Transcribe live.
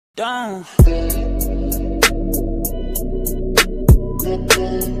Down.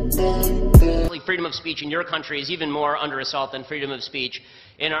 Freedom of speech in your country is even more under assault than freedom of speech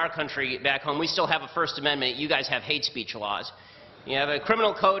in our country back home. We still have a First Amendment. You guys have hate speech laws. You have a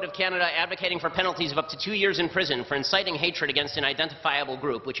criminal code of Canada advocating for penalties of up to 2 years in prison for inciting hatred against an identifiable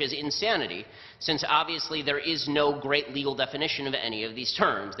group, which is insanity, since obviously there is no great legal definition of any of these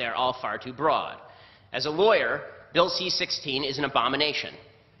terms. They are all far too broad. As a lawyer, Bill C-16 is an abomination.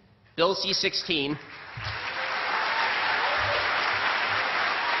 Bill C-16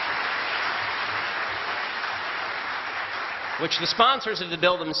 which the sponsors of the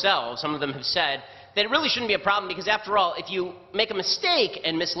bill themselves, some of them have said, that it really shouldn't be a problem because, after all, if you make a mistake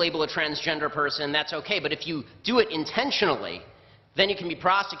and mislabel a transgender person, that's okay. But if you do it intentionally, then you can be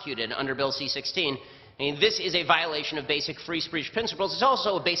prosecuted under Bill C-16. I mean, this is a violation of basic free speech principles. It's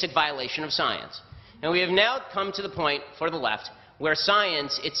also a basic violation of science. And we have now come to the point, for the left, where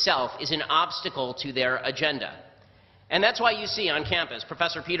science itself is an obstacle to their agenda. And that's why you see on campus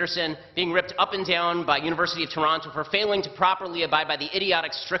Professor Peterson being ripped up and down by University of Toronto for failing to properly abide by the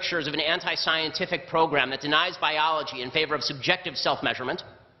idiotic strictures of an anti-scientific program that denies biology in favor of subjective self-measurement.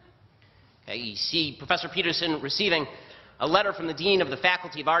 Okay, you see Professor Peterson receiving a letter from the Dean of the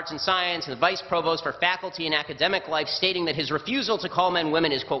Faculty of Arts and Science and the Vice Provost for Faculty and Academic Life stating that his refusal to call men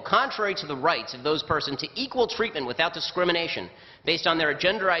women is, quote, contrary to the rights of those persons to equal treatment without discrimination based on their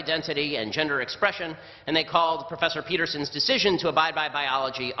gender identity and gender expression, and they called Professor Peterson's decision to abide by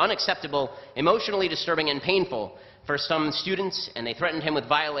biology unacceptable, emotionally disturbing, and painful for some students, and they threatened him with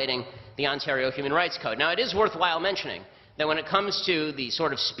violating the Ontario Human Rights Code. Now, it is worthwhile mentioning that when it comes to the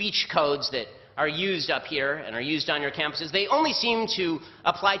sort of speech codes that are used up here and are used on your campuses, they only seem to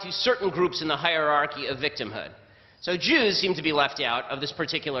apply to certain groups in the hierarchy of victimhood. So Jews seem to be left out of this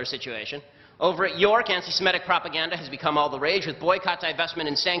particular situation. Over at York, anti-Semitic propaganda has become all the rage, with boycott, divestment,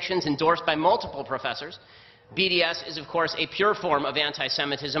 and sanctions endorsed by multiple professors. BDS is, of course, a pure form of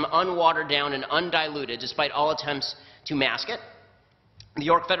anti-Semitism, unwatered down and undiluted, despite all attempts to mask it. The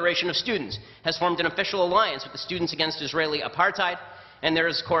York Federation of Students has formed an official alliance with the Students Against Israeli Apartheid. And there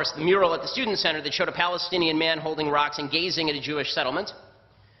is, of course, the mural at the Student Center that showed a Palestinian man holding rocks and gazing at a Jewish settlement.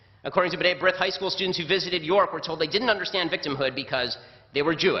 According to B'nai B'rith, high school students who visited York were told they didn't understand victimhood because they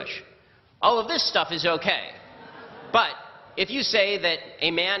were Jewish. All of this stuff is okay. But if you say that a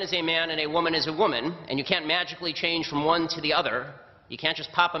man is a man and a woman is a woman, and you can't magically change from one to the other, you can't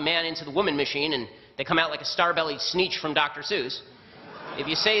just pop a man into the woman machine and they come out like a star-bellied Sneetch from Dr. Seuss. If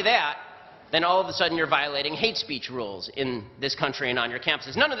you say that, then all of a sudden you're violating hate speech rules in this country and on your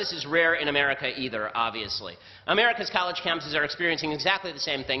campuses. None of this is rare in America either, obviously. America's college campuses are experiencing exactly the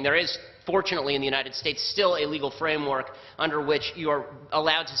same thing. There is, fortunately, in the United States, still a legal framework under which you're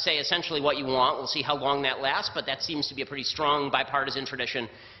allowed to say essentially what you want. We'll see how long that lasts, but that seems to be a pretty strong bipartisan tradition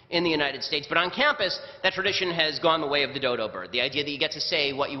in the United States. But on campus, that tradition has gone the way of the dodo bird. The idea that you get to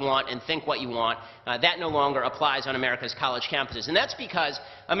say what you want and think what you want, that no longer applies on America's college campuses. And that's because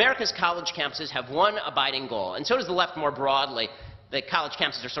America's college campuses have one abiding goal, and so does the left more broadly. The college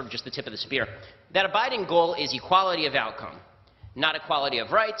campuses are sort of just the tip of the spear. That abiding goal is equality of outcome, not equality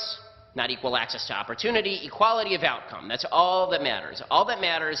of rights, not equal access to opportunity, equality of outcome. That's all that matters. All that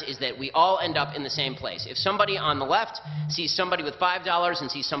matters is that we all end up in the same place. If somebody on the left sees somebody with $5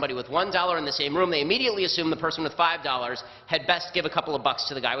 and sees somebody with $1 in the same room, they immediately assume the person with $5 had best give a couple of bucks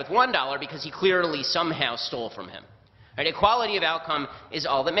to the guy with $1 because he clearly somehow stole from him. Right? Equality of outcome is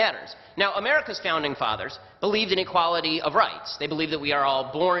all that matters. Now, America's founding fathers believed in equality of rights. They believed that we are all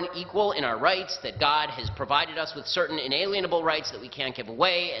born equal in our rights, that God has provided us with certain inalienable rights that we can't give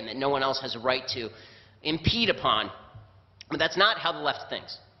away, and that no one else has a right to impede upon. But that's not how the left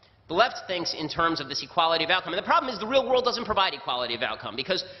thinks. The left thinks in terms of this equality of outcome. And the problem is the real world doesn't provide equality of outcome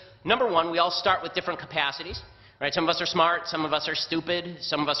because, number one, we all start with different capacities. Right? Some of us are smart, some of us are stupid,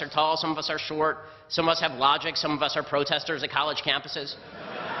 some of us are tall, some of us are short, some of us have logic, some of us are protesters at college campuses.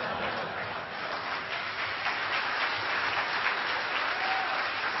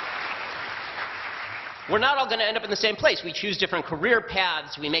 We're not all going to end up in the same place. We choose different career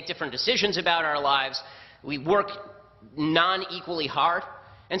paths, we make different decisions about our lives, we work non-equally hard.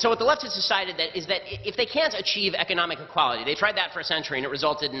 And so what the left has decided is that if they can't achieve economic equality, they tried that for a century and it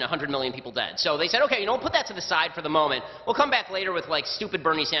resulted in 100 million people dead. So they said, okay, we'll put that to the side for the moment. We'll come back later with like stupid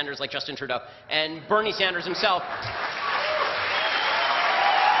Bernie Sanders like Justin Trudeau. And Bernie Sanders himself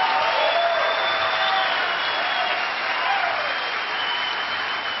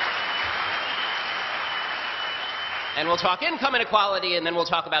and we'll talk income inequality, and then we'll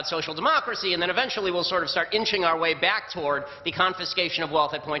talk about social democracy, and then eventually we'll sort of start inching our way back toward the confiscation of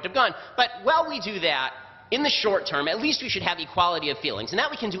wealth at point of gun. But while we do that, in the short term, at least we should have equality of feelings, and that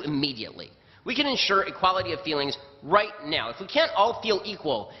we can do immediately. We can ensure equality of feelings right now. If we can't all feel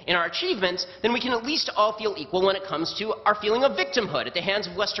equal in our achievements, then we can at least all feel equal when it comes to our feeling of victimhood at the hands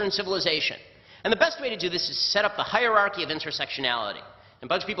of Western civilization. And the best way to do this is set up the hierarchy of intersectionality. And a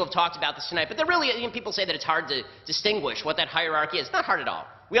bunch of people have talked about this tonight, but people say that it's hard to distinguish what that hierarchy is. It's not hard at all.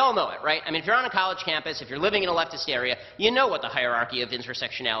 We all know it, right? I mean, if you're on a college campus, if you're living in a leftist area, you know what the hierarchy of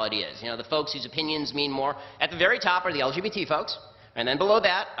intersectionality is. You know, the folks whose opinions mean more. At the very top are the LGBT folks. And then below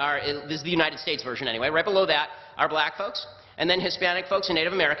that this is the United States version anyway, right below that are black folks, and then Hispanic folks and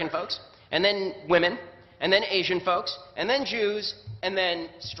Native American folks, and then women, and then Asian folks, and then Jews, and then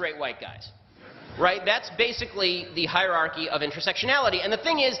straight white guys. Right? That's basically the hierarchy of intersectionality. And the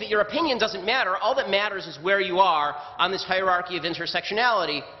thing is that your opinion doesn't matter. All that matters is where you are on this hierarchy of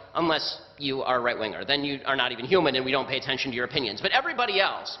intersectionality, unless you are a right-winger. Then you are not even human, and we don't pay attention to your opinions. But everybody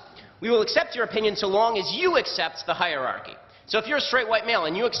else, we will accept your opinion so long as you accept the hierarchy. So if you're a straight white male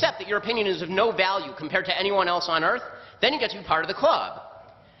and you accept that your opinion is of no value compared to anyone else on earth, then you get to be part of the club.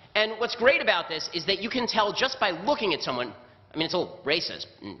 And what's great about this is that you can tell just by looking at someone. I mean, it's a little racist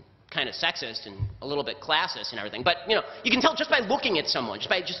and kind of sexist and a little bit classist and everything, but you can tell just by looking at someone, just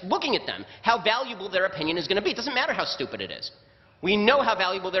by looking at them, how valuable their opinion is going to be. It doesn't matter how stupid it is. We know how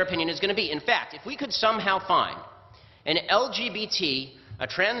valuable their opinion is going to be. In fact, if we could somehow find an LGBT, a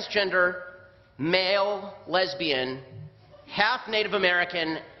transgender, male, lesbian, half Native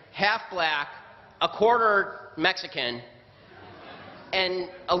American, half black, a quarter Mexican, and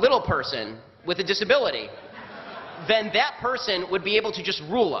a little person with a disability, then that person would be able to just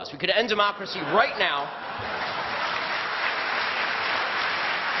rule us. We could end democracy right now.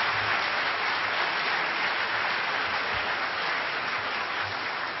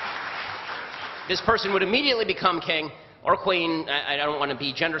 This person would immediately become king or queen. I don't want to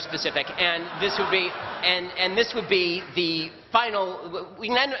be gender specific, and this would be the final.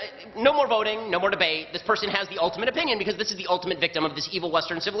 No more voting, no more debate. This person has the ultimate opinion because this is the ultimate victim of this evil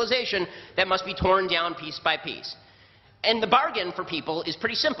Western civilization that must be torn down piece by piece. And the bargain for people is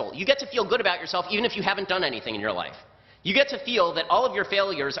pretty simple. You get to feel good about yourself even if you haven't done anything in your life. You get to feel that all of your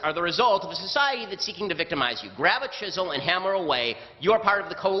failures are the result of a society that's seeking to victimize you. Grab a chisel and hammer away. You're part of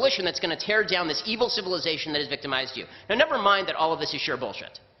the coalition that's going to tear down this evil civilization that has victimized you. Now, never mind that all of this is sheer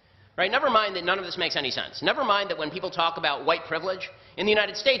bullshit. Right? Never mind that none of this makes any sense. Never mind that when people talk about white privilege, in the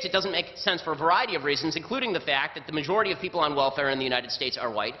United States it doesn't make sense for a variety of reasons, including the fact that the majority of people on welfare in the United States are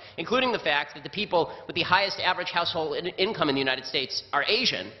white, including the fact that the people with the highest average household income in the United States are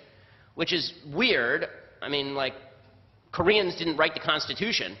Asian, which is weird. I mean, like, Koreans didn't write the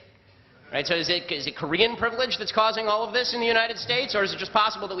Constitution, right? So is it Korean privilege that's causing all of this in the United States, or is it just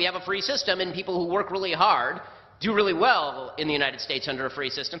possible that we have a free system and people who work really hard do really well in the United States under a free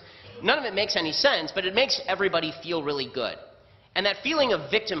system? None of it makes any sense, but it makes everybody feel really good. And that feeling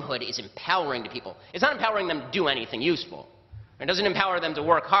of victimhood is empowering to people. It's not empowering them to do anything useful. It doesn't empower them to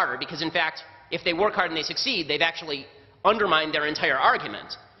work harder because, in fact, if they work hard and they succeed, they've actually undermined their entire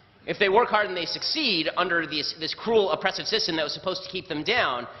argument. If they work hard and they succeed under this cruel, oppressive system that was supposed to keep them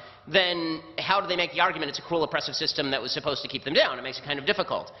down, then how do they make the argument it's a cruel, oppressive system that was supposed to keep them down? It makes it kind of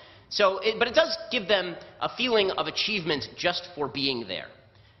difficult. But it does give them a feeling of achievement just for being there.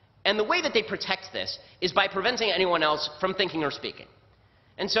 And the way that they protect this is by preventing anyone else from thinking or speaking.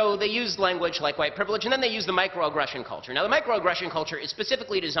 And so they use language like white privilege, and then they use the microaggression culture. Now, the microaggression culture is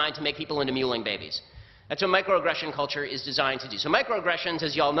specifically designed to make people into mewling babies. That's what microaggression culture is designed to do. So microaggressions,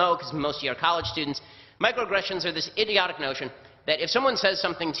 as you all know, because most of you are college students, microaggressions are this idiotic notion that if someone says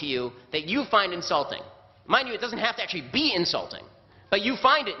something to you that you find insulting, mind you, it doesn't have to actually be insulting, but you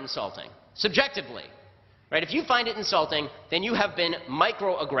find it insulting, subjectively. Right? If you find it insulting, then you have been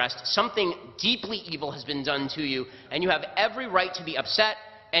microaggressed. Something deeply evil has been done to you, and you have every right to be upset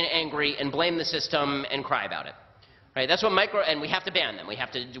and angry and blame the system and cry about it. Right? That's what and we have to ban them. We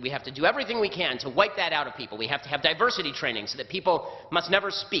have to do everything we can to wipe that out of people. We have to have diversity training so that people must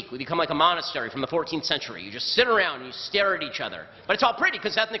never speak. We become like a monastery from the 14th century. You just sit around and you stare at each other. But it's all pretty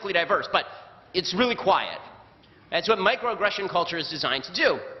because it's ethnically diverse, but it's really quiet. That's what microaggression culture is designed to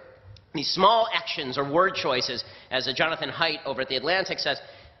do. These small actions or word choices, as Jonathan Haidt over at The Atlantic says,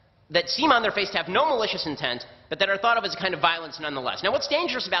 that seem on their face to have no malicious intent, but that are thought of as a kind of violence nonetheless. Now, what's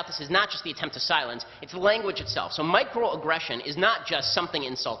dangerous about this is not just the attempt to silence, it's the language itself. So microaggression is not just something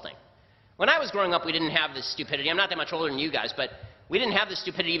insulting. When I was growing up, we didn't have this stupidity. I'm not that much older than you guys, but we didn't have this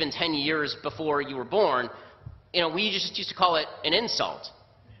stupidity even 10 years before you were born. We just used to call it an insult.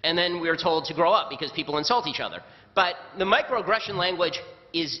 And then we were told to grow up because people insult each other. But the microaggression language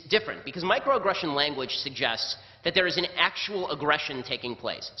is different, because microaggression language suggests that there is an actual aggression taking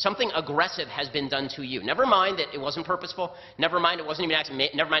place. Something aggressive has been done to you. Never mind that it wasn't purposeful. Never mind it wasn't even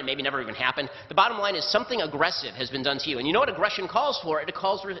accident. Never mind maybe never even happened. The bottom line is something aggressive has been done to you. And you know what aggression calls for? It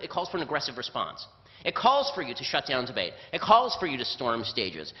calls for an aggressive response. It calls for you to shut down debate. It calls for you to storm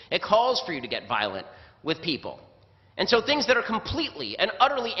stages. It calls for you to get violent with people. And so things that are completely and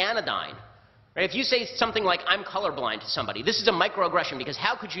utterly anodyne, right? If you say something like, I'm colorblind to somebody, this is a microaggression, because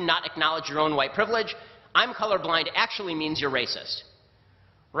how could you not acknowledge your own white privilege? I'm colorblind actually means you're racist,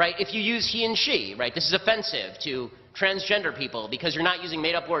 right? If you use he and she, right, this is offensive to transgender people because you're not using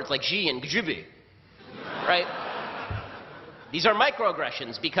made-up words like she and gjubi, right? These are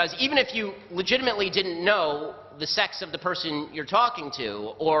microaggressions, because even if you legitimately didn't know the sex of the person you're talking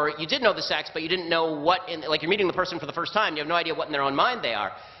to, or you did know the sex but you didn't know what, like you're meeting the person for the first time, you have no idea what in their own mind they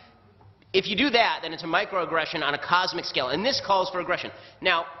are. If you do that, then it's a microaggression on a cosmic scale, and this calls for aggression.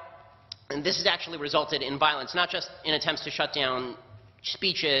 Now, and this has actually resulted in violence, not just in attempts to shut down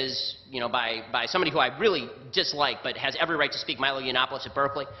speeches, you know, by somebody who I really dislike but has every right to speak, Milo Yiannopoulos at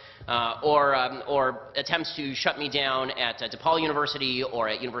Berkeley, or attempts to shut me down at DePaul University or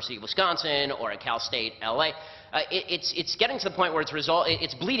at University of Wisconsin or at Cal State LA. It's getting to the point where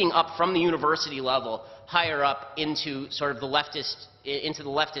it's bleeding up from the university level higher up into sort of the leftist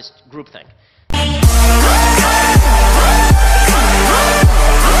groupthink.